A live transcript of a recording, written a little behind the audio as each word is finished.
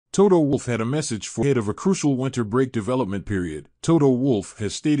Toto Wolff had a message for ahead of a crucial winter break development period. Toto Wolff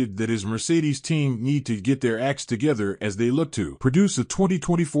has stated that his Mercedes team need to get their acts together as they look to produce a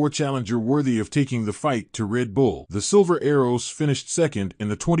 2024 challenger worthy of taking the fight to Red Bull. The Silver Arrows finished second in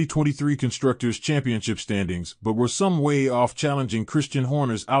the 2023 Constructors' Championship standings, but were some way off challenging Christian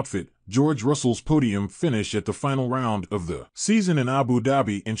Horner's outfit. George Russell's podium finish at the final round of the season in Abu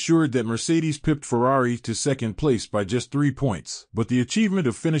Dhabi ensured that Mercedes pipped Ferrari to second place by just 3 points. But the achievement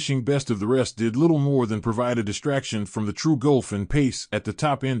of finishing best of the rest did little more than provide a distraction from the true gulf in pace at the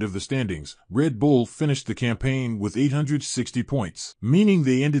top end of the standings. Red Bull finished the campaign with 860 points, meaning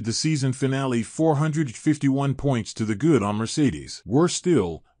they ended the season finale 451 points to the good on Mercedes. Worse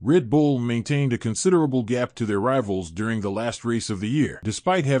still, Red Bull maintained a considerable gap to their rivals during the last race of the year,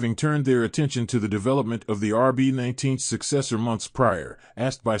 despite having turned their attention to the development of the RB19's successor months prior.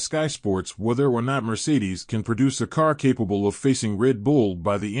 Asked by Sky Sports whether or not Mercedes can produce a car capable of facing Red Bull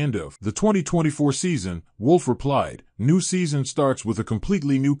by the end of the 2024 season, Wolff replied, "New season starts with a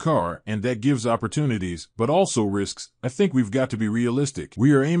completely new car, and that gives opportunities, but also risks. I think we've got to be realistic.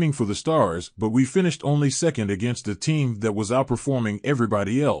 We are aiming for the stars, but we finished only second against a team that was outperforming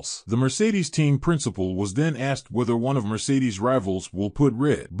everybody else." The Mercedes team principal was then asked whether one of Mercedes' rivals will put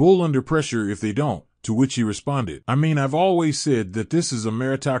Red Bull under pressure if they don't, to which he responded, I've always said that this is a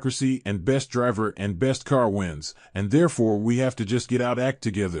meritocracy and best driver and best car wins, and therefore we have to just get our act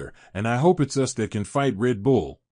together, and I hope it's us that can fight Red Bull."